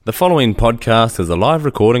The following podcast is a live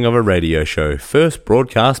recording of a radio show first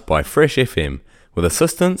broadcast by Fresh FM with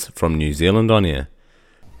assistance from New Zealand On Air.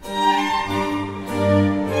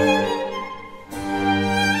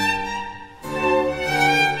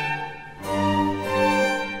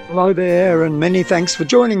 Hello there, and many thanks for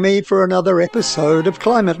joining me for another episode of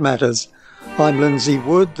Climate Matters. I'm Lindsay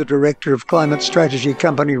Wood, the Director of Climate Strategy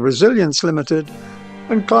Company Resilience Limited,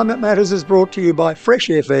 and Climate Matters is brought to you by Fresh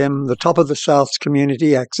FM, the top of the South's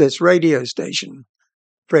community access radio station.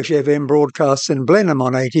 Fresh FM broadcasts in Blenheim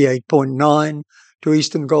on 88.9, to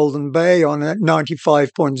Eastern Golden Bay on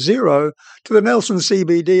 95.0, to the Nelson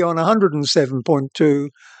CBD on 107.2,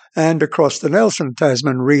 and across the Nelson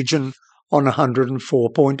Tasman region on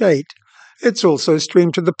 104.8. It's also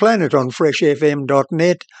streamed to the planet on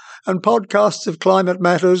freshfm.net, and podcasts of Climate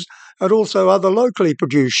Matters and also other locally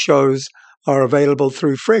produced shows are available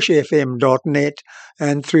through freshfm.net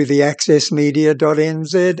and through the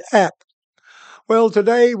accessmedia.nz app. Well,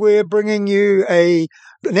 today we're bringing you an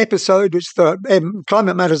episode, which the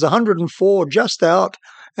Climate Matters 104 just out,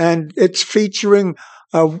 and it's featuring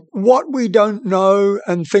what we don't know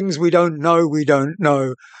and things we don't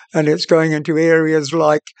know. And it's going into areas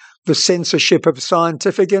like the censorship of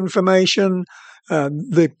scientific information,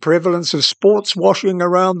 the prevalence of sports washing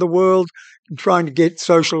around the world, trying to get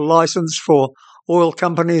social license for oil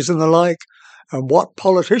companies and the like, and what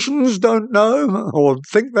politicians don't know or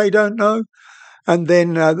think they don't know. And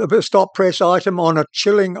then the stop press item on a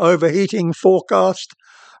chilling overheating forecast.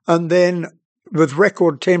 And then with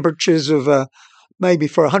record temperatures of maybe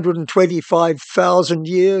for 125,000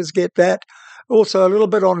 years, get that. Also a little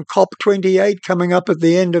bit on COP28 coming up at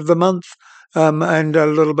the end of the month, and a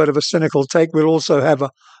little bit of a cynical take. We'll also have a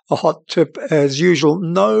hot tip as usual.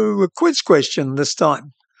 No quiz question this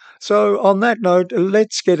time. So on that note,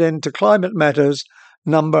 let's get into Climate Matters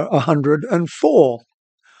number 104.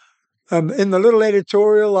 In the little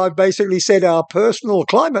editorial, I've basically said our personal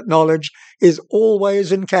climate knowledge is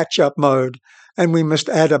always in catch-up mode, and we must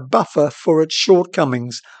add a buffer for its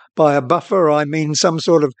shortcomings. By a buffer, I mean some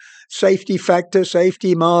sort of safety factor,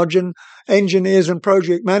 safety margin. Engineers and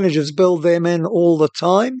project managers build them in all the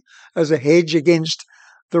time as a hedge against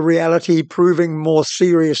the reality proving more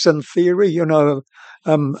serious than theory. You know,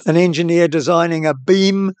 an engineer designing a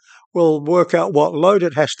beam will work out what load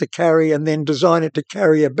it has to carry and then design it to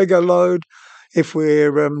carry a bigger load. If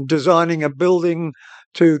we're designing a building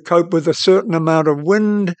to cope with a certain amount of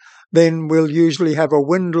wind, then we'll usually have a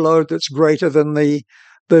wind load that's greater than the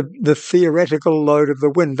theoretical load of the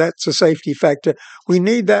wind. That's a safety factor. We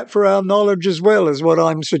need that for our knowledge as well, is what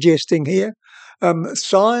I'm suggesting here.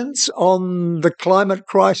 Science on the climate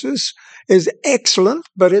crisis is excellent,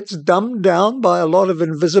 but it's dumbed down by a lot of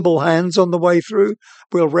invisible hands on the way through.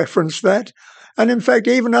 We'll reference that. And in fact,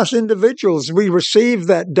 even us individuals, we receive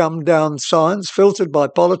that dumbed down science filtered by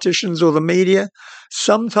politicians or the media.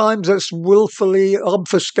 Sometimes it's willfully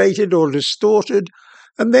obfuscated or distorted.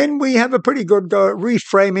 And then we have a pretty good go at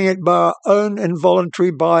reframing it by our own involuntary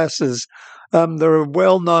biases. There are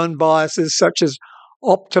well-known biases such as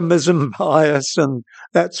optimism bias and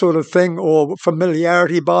that sort of thing, or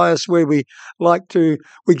familiarity bias, where we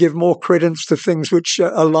give more credence to things which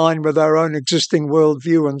align with our own existing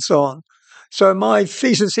worldview and so on. So my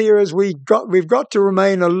thesis here is we've got to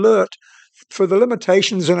remain alert for the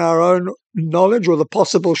limitations in our own knowledge or the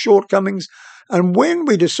possible shortcomings. And when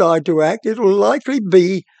we decide to act, it will likely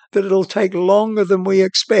be that it'll take longer than we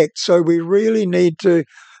expect. So we really need to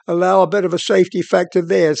allow a bit of a safety factor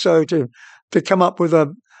there. So to come up with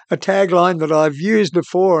a tagline that I've used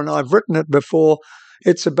before and I've written it before,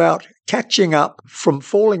 it's about catching up from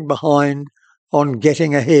falling behind on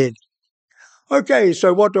getting ahead. Okay,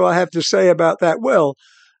 so what do I have to say about that? Well,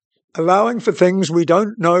 allowing for things we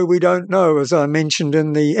don't know, as I mentioned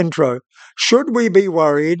in the intro. Should we be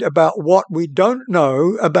worried about what we don't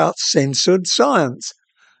know about censored science?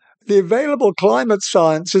 The available climate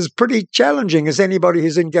science is pretty challenging, as anybody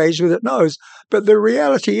who's engaged with it knows, but the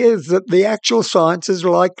reality is that the actual science is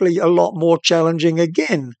likely a lot more challenging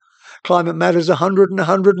again. Climate Matters 100 and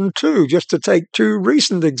 102, just to take two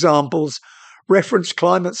recent examples, reference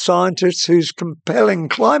climate scientists whose compelling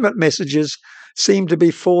climate messages seem to be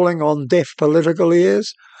falling on deaf political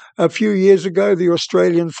ears. A few years ago, the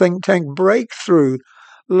Australian think tank Breakthrough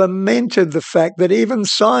lamented the fact that even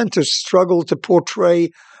scientists struggle to portray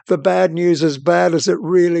the bad news as bad as it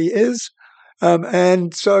really is.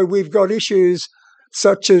 And so we've got issues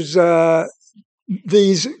such as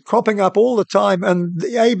these cropping up all the time. And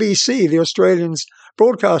the ABC, the Australian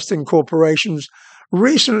Broadcasting Corporations,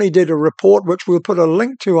 recently did a report, which we'll put a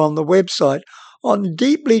link to on the website, on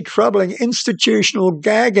deeply troubling institutional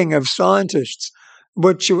gagging of scientists.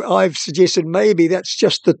 which I've suggested maybe that's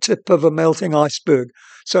just the tip of a melting iceberg.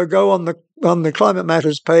 So go on the Climate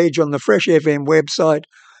Matters page on the Fresh FM website,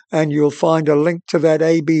 and you'll find a link to that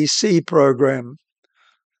ABC program.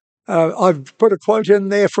 I've put a quote in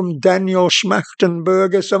there from Daniel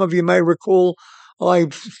Schmachtenberger. Some of you may recall I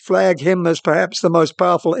flag him as perhaps the most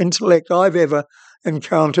powerful intellect I've ever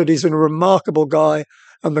encountered. He's a remarkable guy.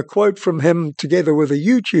 And the quote from him, together with a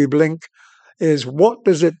YouTube link, is, "What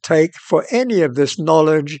does it take for any of this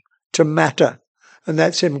knowledge to matter?" And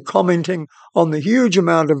that's him commenting on the huge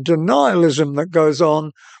amount of denialism that goes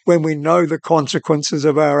on when we know the consequences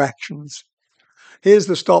of our actions. Here's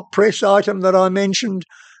the stop press item that I mentioned.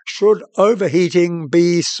 Should overheating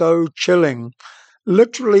be so chilling?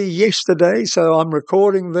 Literally yesterday, so I'm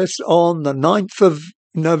recording this on the 9th of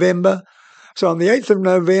November. So on the 8th of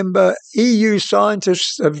November, EU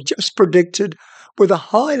scientists have just predicted with a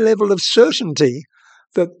high level of certainty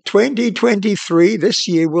that 2023, this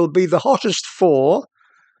year, will be the hottest for,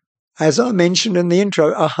 as I mentioned in the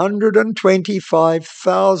intro,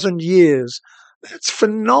 125,000 years. That's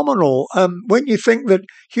phenomenal. When you think that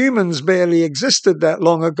humans barely existed that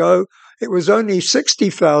long ago, it was only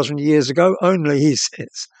 60,000 years ago, only, he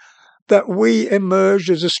says, that we emerged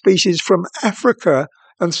as a species from Africa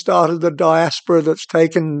and started the diaspora that's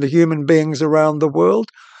taken the human beings around the world.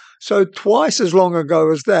 So twice as long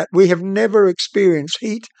ago as that, we have never experienced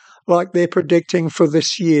heat like they're predicting for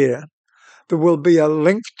this year. There will be a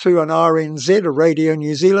link to an RNZ, a Radio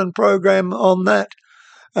New Zealand program on that.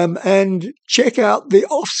 And check out the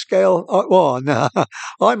off-scale.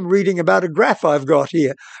 I'm reading about a graph I've got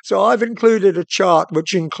here. So I've included a chart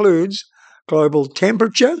which includes global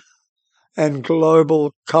temperature and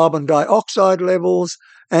global carbon dioxide levels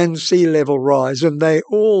and sea level rise. And they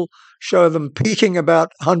all show them peaking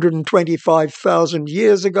about 125,000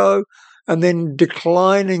 years ago and then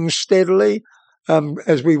declining steadily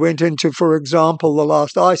as we went into, for example, the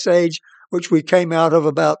last ice age, which we came out of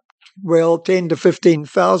about 10 to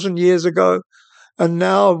 15,000 years ago. And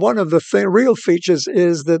now one of the real features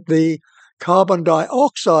is that the carbon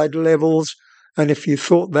dioxide levels, and if you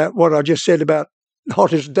thought that what I just said about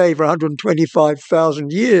hottest day for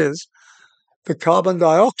 125,000 years, the carbon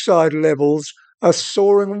dioxide levels are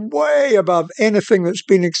soaring way above anything that's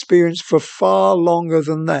been experienced for far longer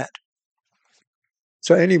than that.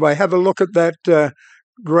 So anyway, have a look at that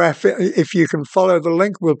graph. If you can follow the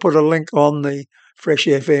link, we'll put a link on the Fresh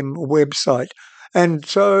FM website. And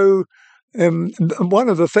so one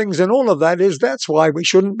of the things in all of that is that's why we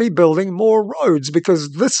shouldn't be building more roads,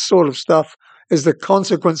 because this sort of stuff is the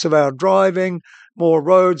consequence of our driving. More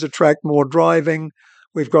roads attract more driving.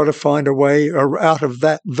 We've got to find a way out of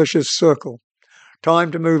that vicious circle.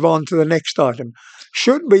 Time to move on to the next item.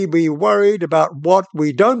 Should we be worried about what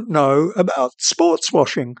we don't know about sports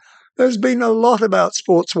washing? There's been a lot about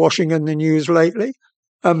sports washing in the news lately.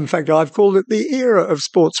 In fact, I've called it the era of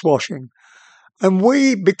sports washing. And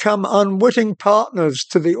we become unwitting partners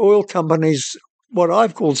to the oil companies, what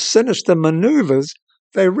I've called sinister maneuvers.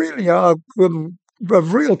 They really are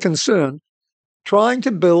of real concern, trying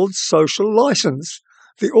to build social license.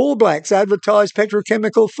 The All Blacks advertise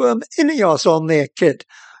petrochemical firm Ineos on their kit,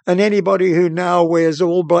 and anybody who now wears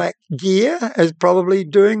All Black gear is probably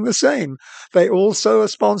doing the same. They also are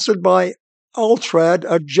sponsored by Ultrad,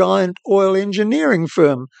 a giant oil engineering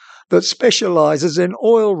firm that specializes in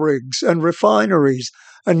oil rigs and refineries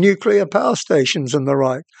and nuclear power stations and the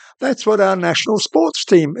like. That's what our national sports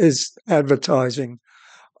team is advertising.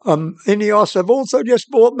 Ineos have also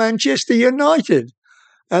just bought Manchester United,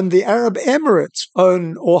 and the Arab Emirates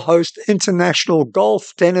own or host international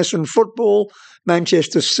golf, tennis and football.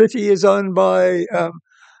 Manchester City is owned by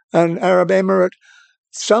an Arab Emirate.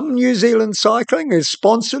 Some New Zealand cycling is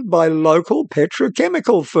sponsored by local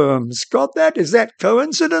petrochemical firms. Got that? Is that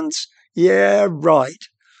coincidence? Yeah, right.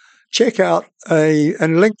 Check out a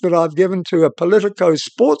link that I've given to a Politico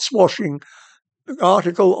sports washing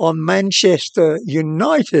article on Manchester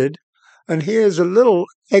United. And here's a little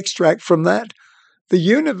extract from that. The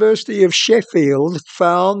University of Sheffield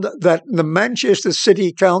found that the Manchester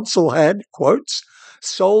City Council had, quotes,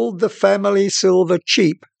 sold the family silver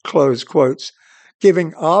cheap, close quotes,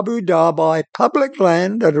 giving Abu Dhabi public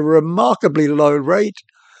land at a remarkably low rate,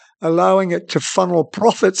 allowing it to funnel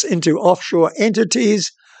profits into offshore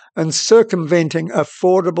entities and circumventing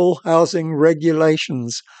affordable housing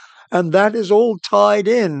regulations. And that is all tied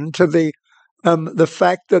in to the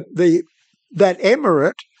fact that that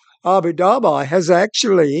emirate, Abu Dhabi, has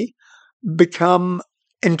actually become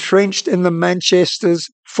entrenched in the Manchester's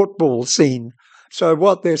football scene. So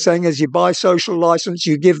what they're saying is you buy social license,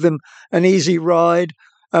 you give them an easy ride,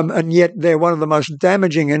 and yet they're one of the most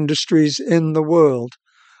damaging industries in the world.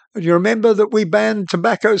 You remember that we banned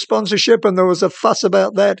tobacco sponsorship and there was a fuss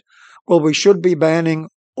about that? Well, we should be banning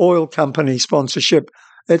oil company sponsorship.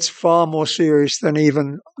 It's far more serious than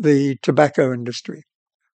even the tobacco industry.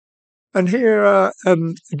 And here,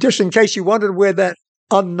 just in case you wondered where that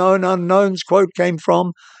unknown unknowns quote came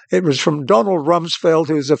from, it was from Donald Rumsfeld,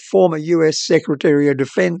 who's a former US Secretary of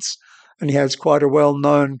Defense, and he has quite a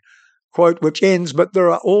well-known quote which ends, but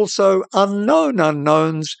there are also unknown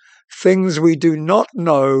unknowns, things we do not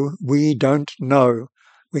know, we don't know.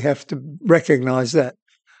 We have to recognize that.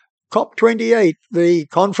 COP28, the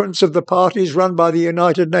Conference of the Parties run by the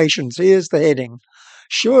United Nations. Here's the heading.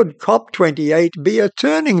 Should COP28 be a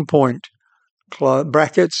turning point?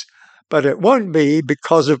 Brackets, but it won't be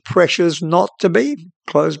because of pressures not to be,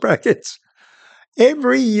 close brackets.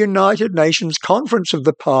 Every United Nations Conference of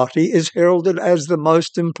the Party is heralded as the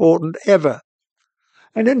most important ever.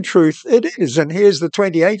 And in truth, it is. And here's the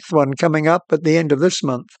 28th one coming up at the end of this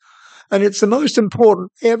month. And it's the most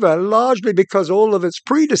important ever, largely because all of its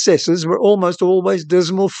predecessors were almost always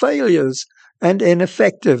dismal failures and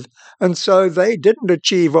ineffective. And so they didn't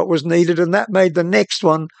achieve what was needed, and that made the next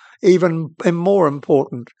one even more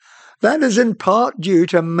important. That is in part due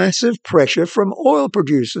to massive pressure from oil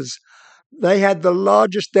producers. They had the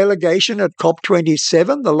largest delegation at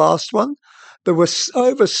COP27, the last one. There were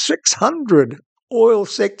over 600 oil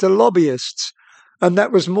sector lobbyists, and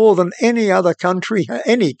that was more than any country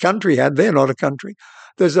had. They're not a country.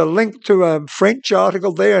 There's a link to a French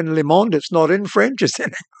article there in Le Monde. It's not in French, it's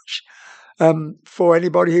in English, for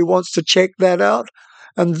anybody who wants to check that out.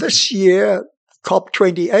 And this year,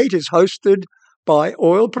 COP28 is hosted by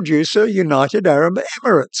oil producer United Arab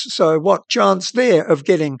Emirates. So what chance there of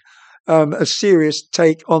getting a serious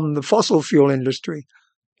take on the fossil fuel industry?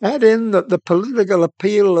 Add in that the political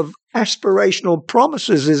appeal of aspirational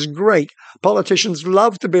promises is great. Politicians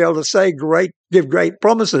love to be able to give great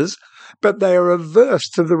promises, but they are averse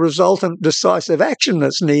to the resultant decisive action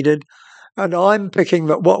that's needed. And I'm picking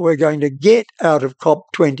that what we're going to get out of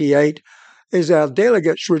COP28 is our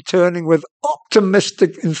delegates returning with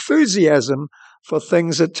optimistic enthusiasm for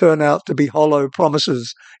things that turn out to be hollow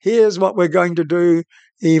promises. Here's what we're going to do,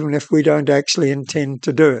 even if we don't actually intend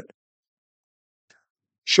to do it.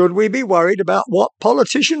 Should we be worried about what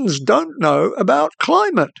politicians don't know about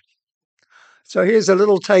climate? So here's a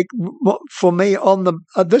little take for me on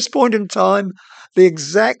at this point in time, the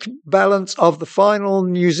exact balance of the final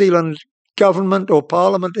New Zealand government or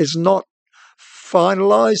parliament is not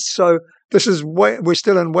finalised. So we're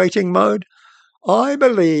still in waiting mode. I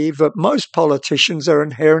believe that most politicians are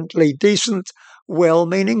inherently decent,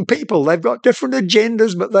 well-meaning people. They've got different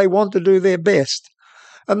agendas, but they want to do their best.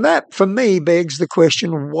 And that, for me, begs the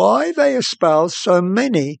question why they espouse so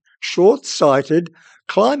many short-sighted,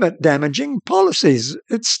 climate-damaging policies.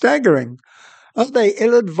 It's staggering. Are they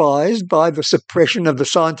ill-advised by the suppression of the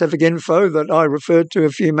scientific info that I referred to a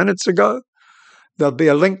few minutes ago? There'll be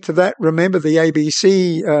a link to that. Remember the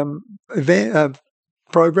ABC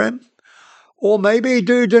program? Or maybe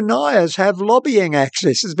do deniers have lobbying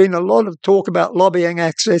access? There's been a lot of talk about lobbying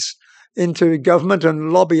access into government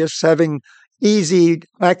and lobbyists having easy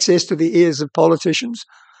access to the ears of politicians.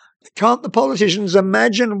 Can't the politicians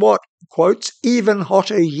imagine what, quotes, even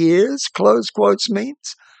hotter years, close quotes,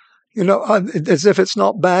 means? As if it's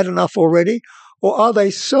not bad enough already. Or are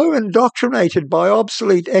they so indoctrinated by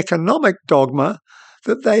obsolete economic dogma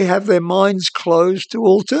that they have their minds closed to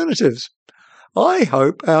alternatives? I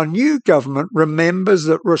hope our new government remembers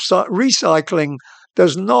that recycling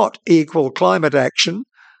does not equal climate action.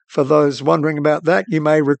 For those wondering about that, you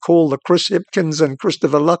may recall the Chris Hipkins and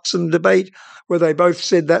Christopher Luxon debate, where they both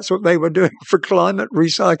said that's what they were doing for climate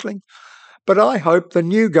recycling. But I hope the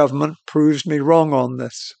new government proves me wrong on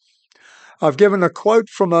this. I've given a quote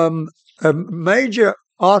from a major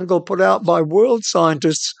article put out by world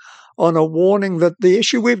scientists on a warning that the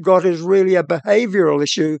issue we've got is really a behavioral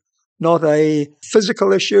issue, not a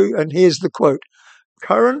physical issue. And here's the quote.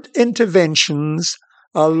 Current interventions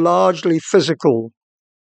are largely physical,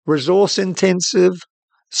 resource-intensive,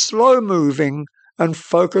 slow-moving, and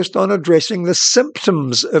focused on addressing the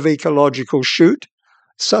symptoms of ecological shoot,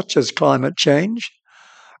 such as climate change,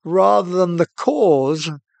 rather than the cause,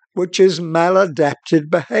 which is maladapted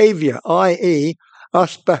behavior, i.e.,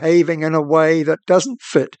 us behaving in a way that doesn't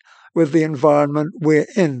fit with the environment we're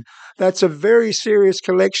in. That's a very serious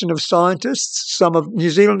collection of scientists. Some of New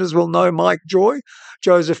Zealanders will know Mike Joy.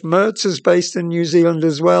 Joseph Mertz is based in New Zealand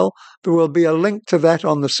as well. There will be a link to that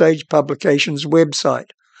on the Sage Publications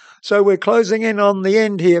website. So we're closing in on the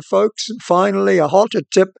end here, folks. Finally, a hotter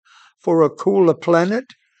tip for a cooler planet.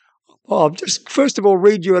 I'll just first of all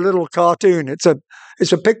read you a little cartoon. It's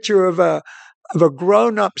a picture of a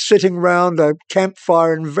grown-up sitting round a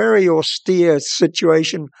campfire in a very austere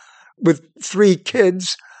situation with 3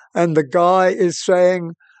 kids, and the guy is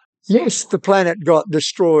saying, yes, the planet got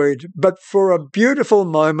destroyed, but for a beautiful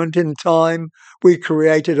moment in time, we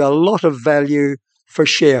created a lot of value for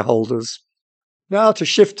shareholders. Now to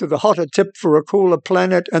shift to the hotter tip for a cooler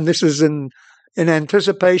planet, and this is in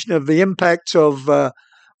anticipation of the impacts of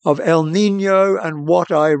El Nino and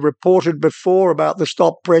what I reported before about the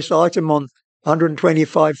stop press item on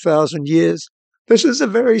 125,000 years. This is a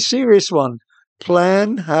very serious one.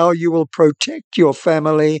 Plan how you will protect your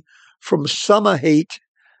family from summer heat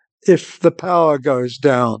if the power goes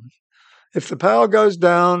down. If the power goes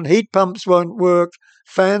down, heat pumps won't work,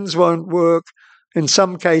 fans won't work. In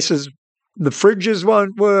some cases, the fridges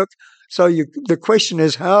won't work. So the question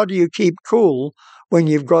is, how do you keep cool when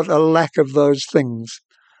you've got a lack of those things?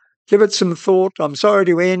 Give it some thought. I'm sorry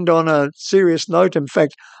to end on a serious note. In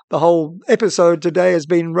fact, the whole episode today has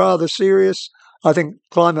been rather serious. I think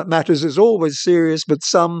climate matters is always serious, but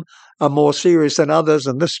some are more serious than others,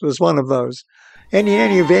 and this was one of those. In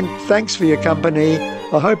any event, thanks for your company.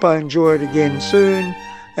 I hope I enjoy it again soon,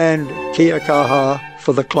 and kia kaha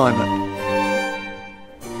for the climate.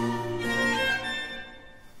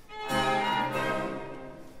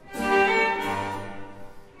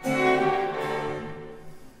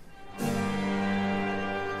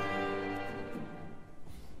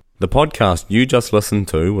 The podcast you just listened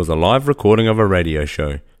to was a live recording of a radio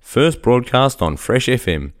show, first broadcast on Fresh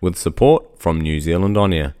FM with support from New Zealand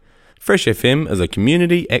On Air. Fresh FM is a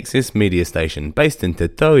community access media station based in Te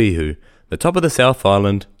Tauihu, the top of the South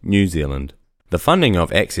Island, New Zealand. The funding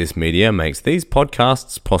of Access Media makes these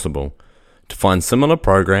podcasts possible. To find similar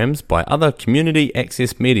programs by other community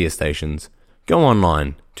access media stations, go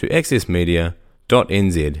online to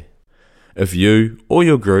accessmedia.nz. If you or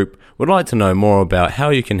your group would like to know more about how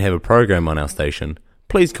you can have a program on our station,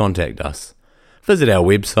 please contact us. Visit our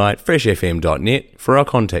website freshfm.net for our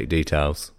contact details.